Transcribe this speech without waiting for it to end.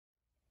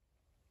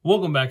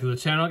Welcome back to the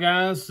channel,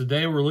 guys.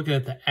 Today we're looking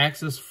at the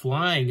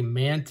Axisflying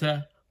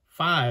Manta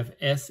 5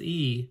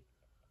 SE.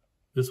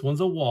 This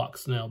one's a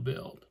Walksnail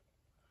build.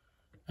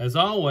 As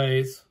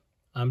always,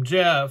 I'm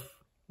Jeff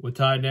with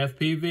Titan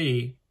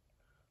FPV.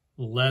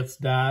 Let's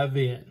dive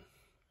in.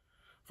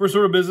 First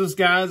order of business,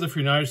 guys, if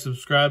you're not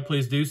subscribed,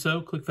 please do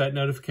so. Click that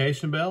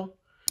notification bell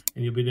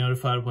and you'll be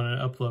notified when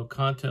I upload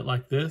content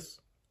like this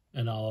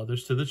and all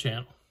others to the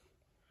channel.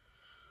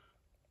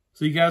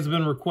 So you guys have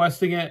been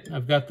requesting it.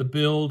 I've got the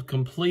build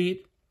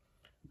complete.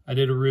 I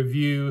did a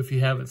review. If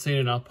you haven't seen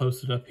it, I'll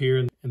post it up here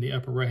in the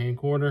upper right-hand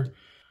corner.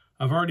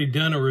 I've already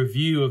done a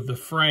review of the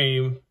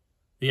frame,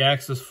 the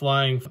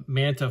Axisflying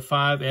Manta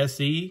 5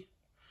 SE.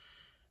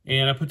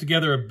 And I put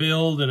together a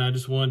build, and I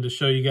just wanted to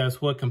show you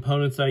guys what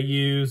components I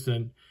used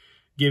and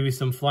give you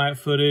some flight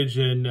footage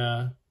and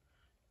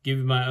give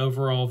you my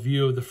overall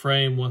view of the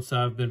frame once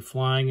I've been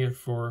flying it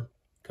for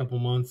a couple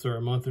months or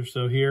a month or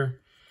so here.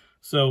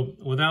 So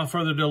without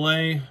further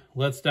delay,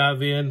 let's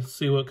dive in,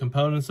 see what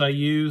components I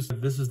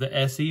used. This is the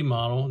SE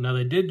model. Now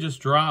they did just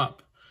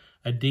drop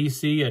a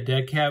DC, a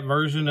dead cat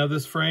version of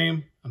this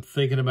frame. I'm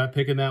thinking about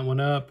picking that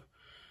one up.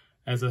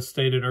 As I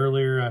stated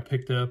earlier, I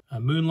picked up a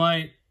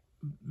Moonlight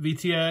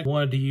VTX. I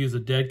wanted to use a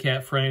dead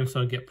cat frame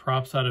so I get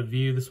props out of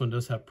view. This one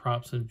does have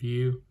props in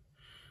view.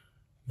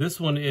 This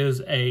one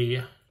is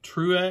a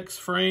TrueX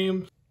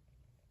frame.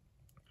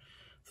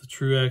 It's a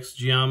TrueX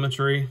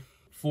geometry.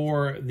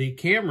 For the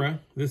camera,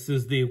 this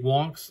is the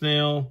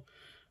Walksnail.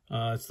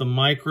 It's the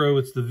micro,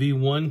 it's the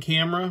V1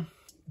 camera.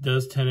 It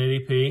does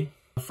 1080p.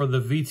 For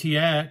the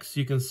VTX,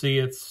 you can see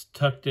it's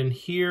tucked in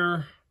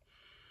here.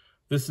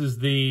 This is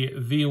the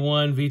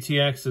V1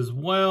 VTX as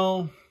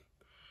well.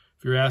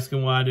 If you're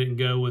asking why I didn't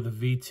go with the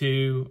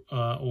V2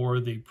 or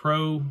the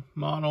Pro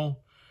model,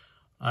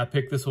 I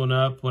picked this one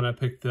up when I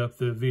picked up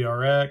the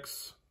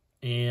VRX,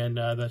 and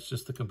that's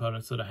just the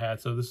components that I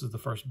had. So this is the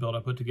first build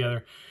I put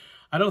together.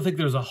 I don't think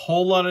there's a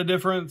whole lot of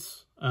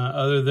difference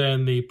other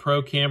than the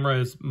Pro camera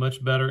is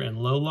much better in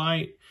low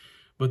light,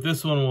 but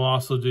this one will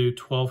also do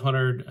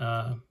 1200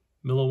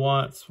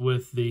 milliwatts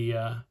with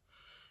the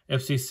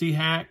FCC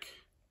hack,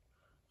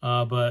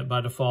 but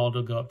by default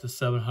it'll go up to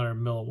 700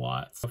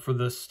 milliwatts. For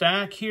the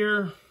stack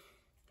here,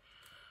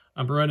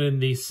 I'm running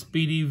the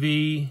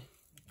Speedybee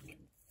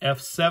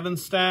F7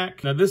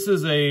 stack. Now this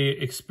is a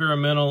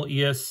experimental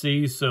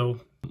ESC,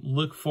 so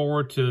look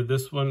forward to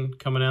this one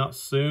coming out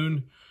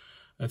soon.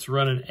 It's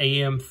running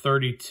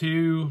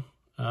AM32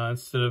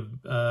 instead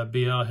of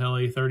BL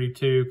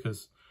 32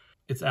 because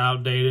it's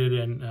outdated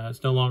and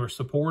it's no longer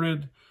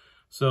supported.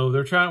 So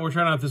we're trying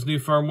out this new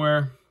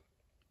firmware.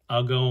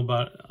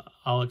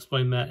 I'll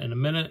explain that in a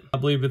minute. I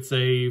believe it's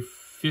a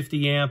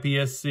 50 amp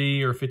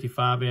ESC or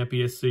 55 amp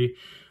ESC.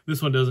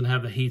 This one doesn't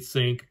have the heat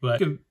sink,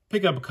 but you can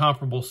pick up a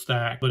comparable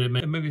stack, but it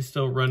may be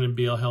still running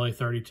BL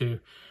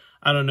 32.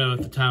 I don't know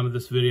at the time of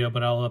this video,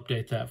 but I'll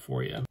update that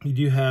for you. You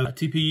do have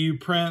TPU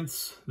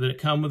prints that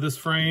come with this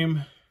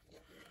frame.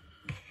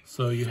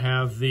 So you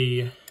have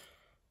the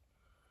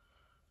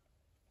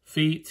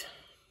feet.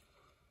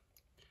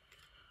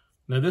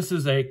 Now this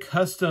is a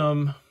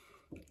custom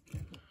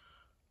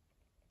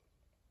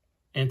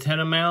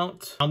antenna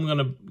mount. I'm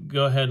gonna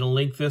go ahead and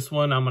link this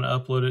one. I'm gonna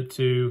upload it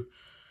to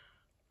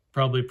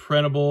probably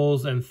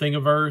Printables and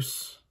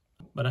Thingiverse.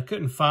 But I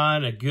couldn't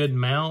find a good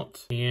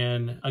mount,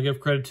 and I give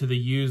credit to the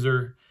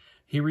user.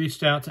 He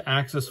reached out to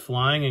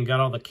Axisflying and got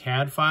all the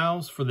CAD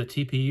files for the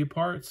TPU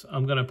parts.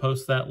 I'm going to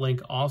post that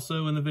link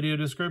also in the video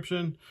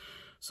description.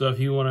 So if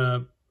you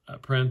want to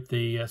print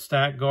the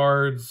stack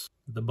guards,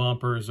 the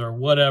bumpers, or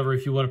whatever,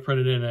 if you want to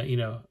print it in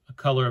a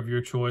color of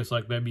your choice,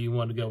 like maybe you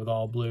want to go with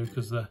all blue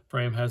because the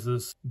frame has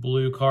this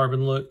blue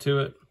carbon look to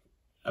it.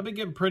 I've been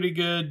getting pretty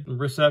good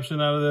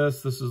reception out of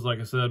this. This is, like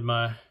I said,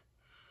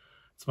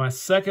 it's my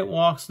second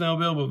Walksnail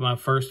build, but my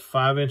first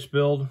 5-inch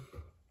build.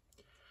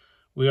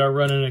 We are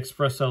running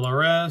Express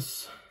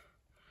ELRS.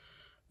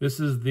 This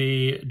is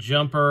the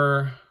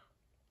Jumper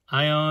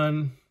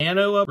Aion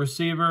Nano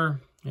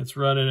receiver. It's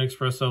running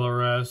Express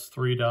ELRS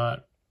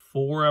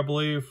 3.4, I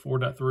believe,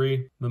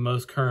 4.3. The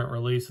most current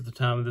release at the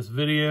time of this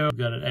video. We've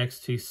got an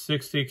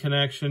XT60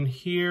 connection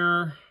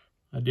here.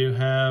 I do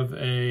have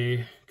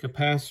a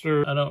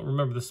capacitor. I don't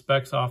remember the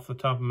specs off the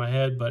top of my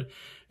head, but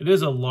it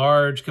is a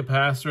large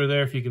capacitor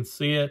there if you can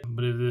see it,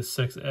 but it is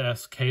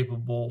 6S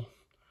capable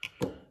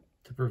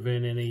to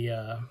prevent any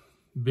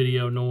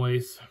video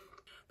noise.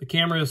 The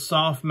camera is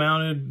soft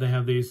mounted. They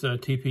have these they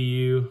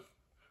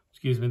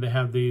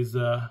have these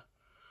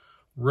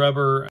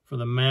rubber for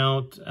the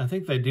mount. I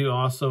think they do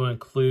also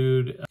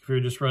include, if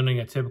you're just running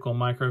a typical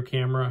micro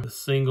camera, a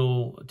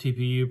single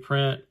TPU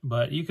print,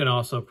 but you can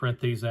also print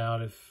these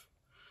out if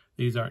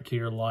these aren't to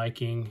your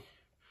liking.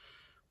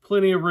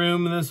 Plenty of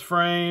room in this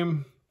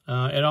frame.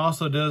 It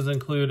also does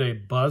include a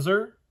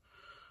buzzer.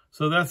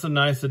 So that's a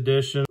nice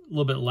addition. A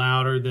little bit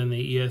louder than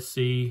the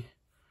ESC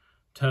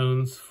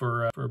tones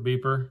for a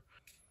beeper.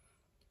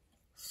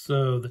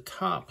 So the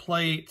top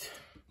plate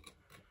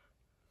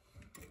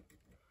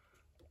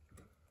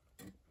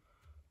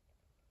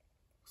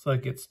looks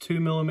like it's 2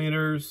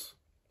 millimeters.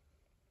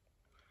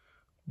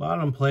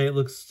 Bottom plate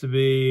looks to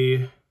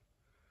be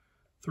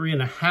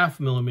 3.5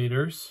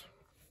 millimeters.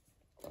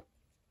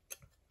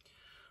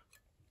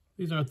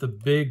 These aren't the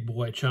big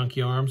boy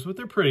chunky arms, but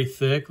they're pretty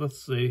thick.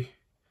 Let's see.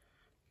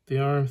 The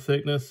arm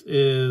thickness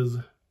is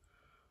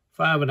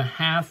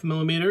 5.5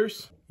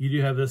 millimeters. You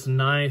do have this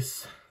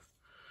nice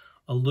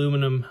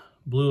blue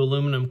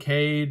aluminum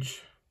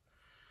cage.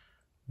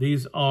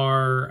 These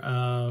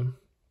are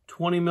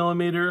 20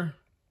 millimeter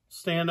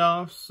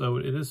standoffs, so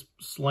it is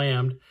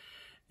slammed.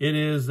 It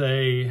is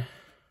a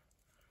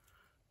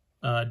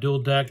dual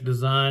deck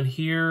design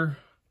here.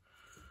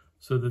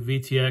 So the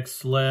VTX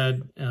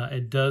sled,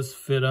 it does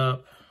fit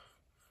up,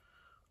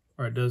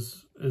 or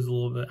is a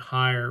little bit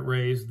higher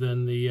raised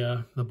than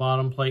the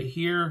bottom plate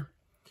here.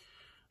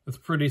 It's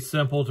pretty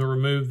simple to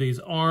remove these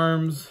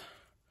arms.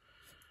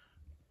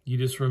 You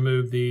just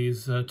remove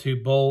these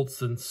 2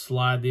 bolts and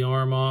slide the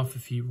arm off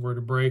if you were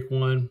to break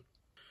one.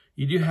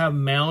 You do have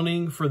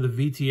mounting for the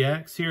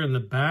VTX here in the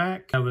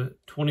back. I have a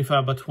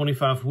 25 by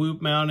 25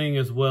 whoop mounting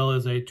as well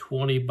as a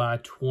 20 by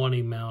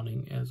 20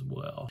 mounting as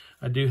well.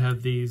 I do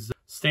have these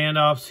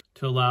standoffs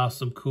to allow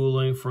some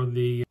cooling for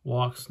the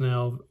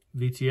Walksnail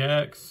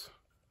VTX.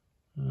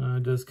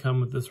 It does come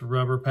with this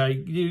rubber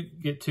pad. You do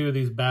get 2 of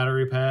these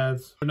battery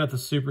pads. They're not the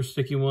super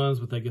sticky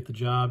ones, but they get the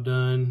job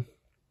done.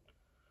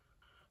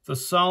 It's a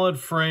solid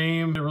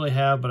frame. I don't really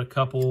have but a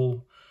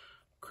couple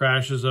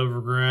crashes over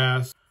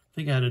grass. I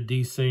think I had a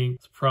desync.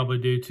 It's probably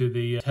due to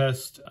the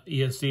test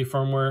ESC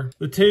firmware.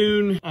 The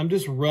tune, I'm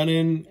just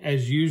running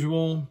as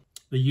usual,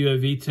 the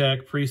UAV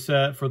Tech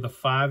preset for the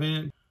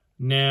 5-inch.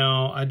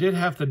 Now, I did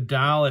have to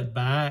dial it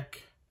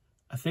back.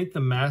 I think the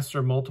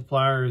master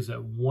multiplier is at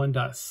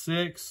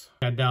 1.6.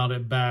 I dialed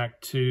it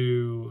back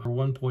to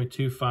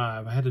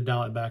 1.25. I had to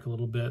dial it back a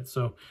little bit.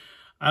 So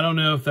I don't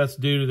know if that's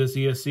due to this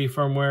ESC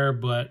firmware,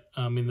 but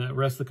I mean, the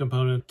rest of the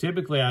component,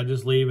 typically I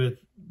just leave it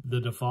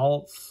the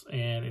defaults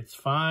and it's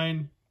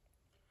fine.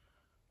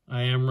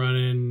 I am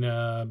running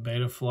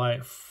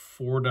Betaflight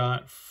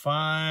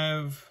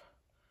 4.5.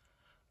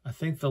 I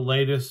think the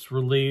latest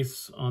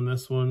release on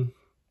this one.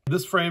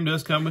 This frame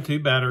does come with 2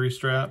 battery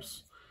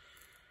straps.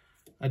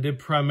 I did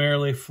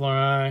primarily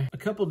fly a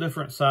couple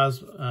different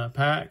size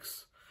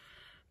packs.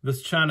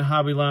 This China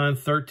Hobbyline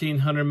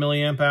 1300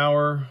 milliamp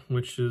hour,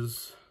 which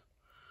is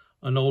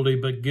an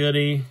oldie but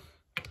goodie.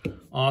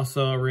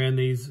 Also, I ran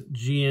these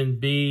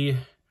GNB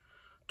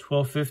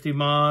 1250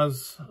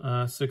 Maz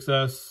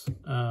 6S.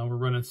 We're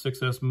running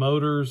 6S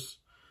motors.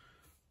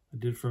 I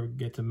did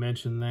forget to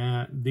mention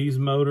that. These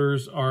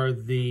motors are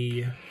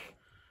the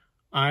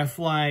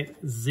Iflight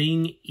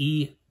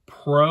Xing-E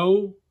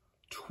Pro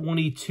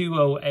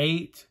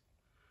 2208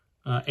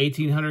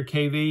 1800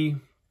 kV. I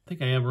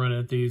think I am running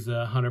at these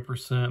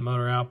 100%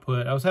 motor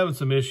output. I was having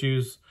some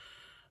issues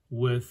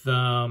with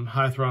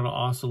high throttle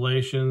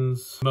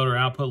oscillations, motor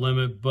output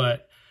limit,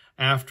 but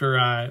after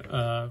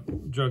I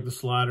drug the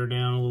slider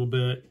down a little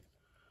bit,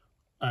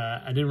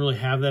 I didn't really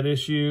have that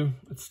issue.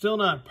 It's still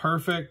not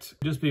perfect.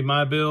 Just be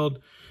my build.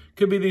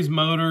 Could be these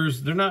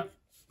motors. They're not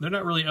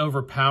really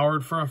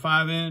overpowered for a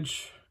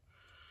 5-inch,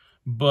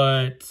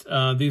 but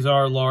these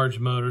are large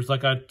motors.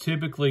 Like I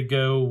typically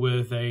go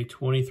with a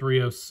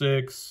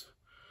 2306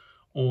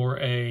 or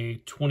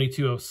a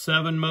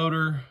 2207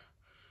 motor.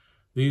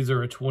 These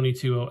are a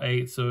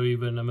 2208, so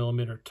even a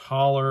millimeter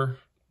taller.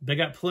 They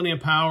got plenty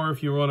of power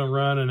if you want to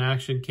run an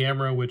action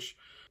camera, which,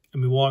 I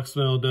mean,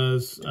 Walksnail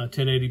does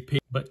 1080p.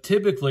 But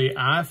typically,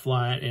 I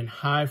fly it in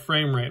high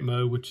frame rate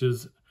mode, which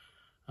is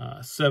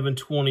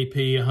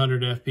 720p,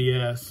 100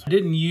 FPS. I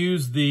didn't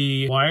use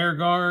the wire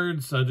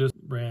guards. I just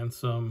ran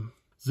some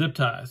zip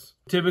ties.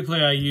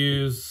 Typically, I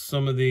use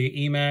some of the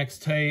Emax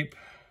tape,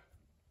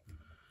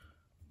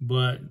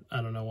 but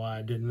I don't know why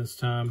I didn't this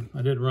time.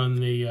 I did run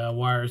the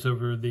wires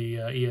over the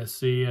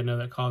ESC. I know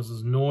that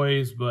causes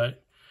noise,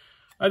 but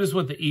I just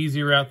went the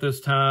easy route this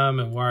time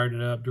and wired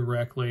it up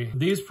directly.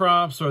 These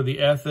props are the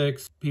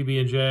Ethix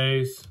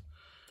PB&Js.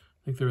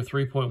 I think they're a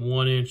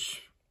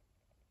 3.1-inch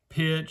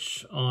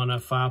pitch on a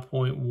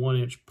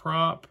 5.1-inch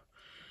prop.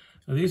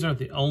 Now, these aren't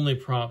the only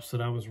props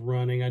that I was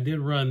running. I did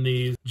run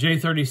these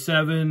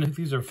J37. I think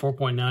these are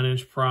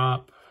 4.9-inch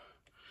prop.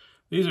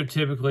 These are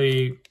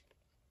typically,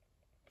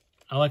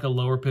 I like a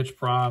lower pitch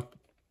prop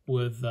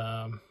with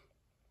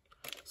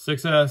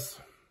 6S.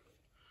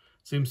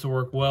 Seems to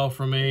work well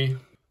for me.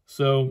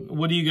 So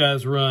what do you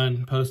guys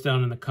run? Post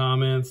down in the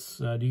comments.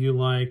 Do you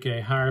like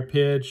a higher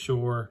pitch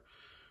or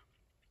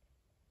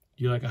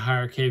do you like a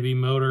higher kV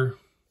motor?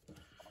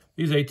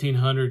 These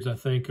 1800s, I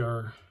think,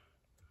 are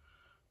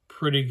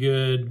pretty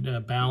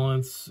good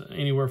balance.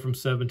 Anywhere from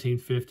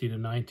 1750 to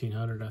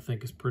 1900, I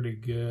think, is pretty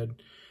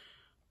good.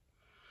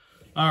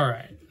 All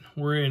right,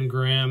 we're in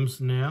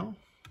grams now.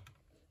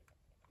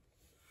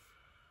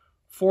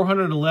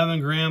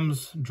 411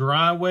 grams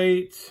dry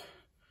weight.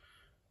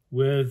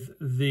 With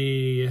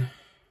the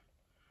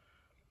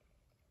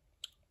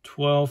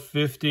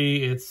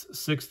 1250, it's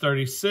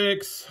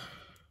 636,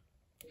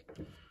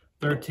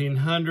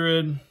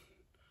 1300,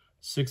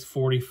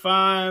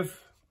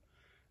 645.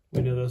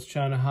 We know those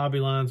China Hobby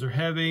lines are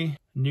heavy.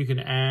 And you can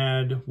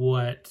add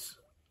what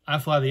I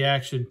fly the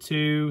Action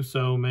 2,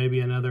 so maybe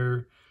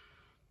another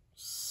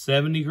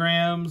 70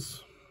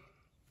 grams.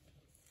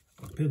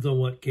 Depends on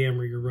what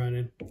camera you're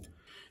running.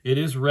 It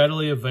is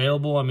readily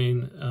available. I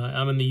mean,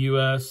 I'm in the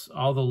US.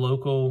 All the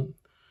local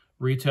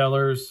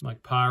retailers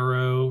like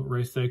Pyro,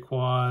 Race Day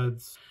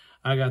Quads.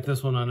 I got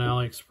this one on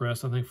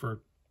AliExpress, I think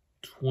for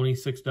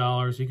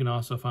 $26. You can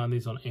also find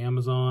these on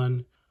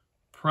Amazon.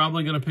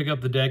 Probably going to pick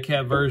up the dead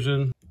cat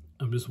version.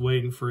 I'm just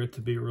waiting for it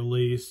to be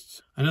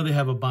released. I know they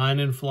have a bind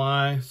and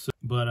fly,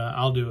 but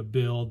I'll do a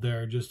build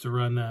there just to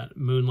run that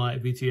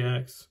Moonlight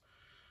VTX.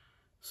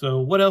 So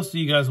what else do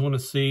you guys want to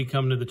see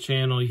coming to the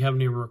channel? You have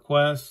any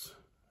requests?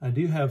 I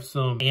do have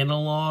some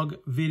analog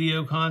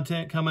video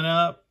content coming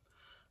up.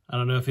 I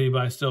don't know if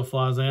anybody still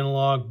flies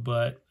analog,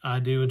 but I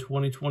do in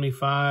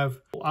 2025.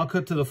 I'll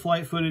cut to the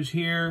flight footage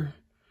here.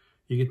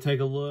 You can take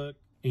a look.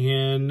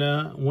 And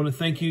I want to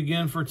thank you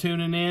again for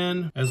tuning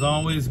in. As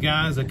always,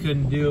 guys, I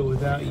couldn't do it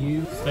without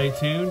you. Stay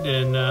tuned,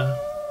 and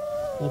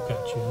we'll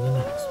catch you in the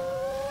next one.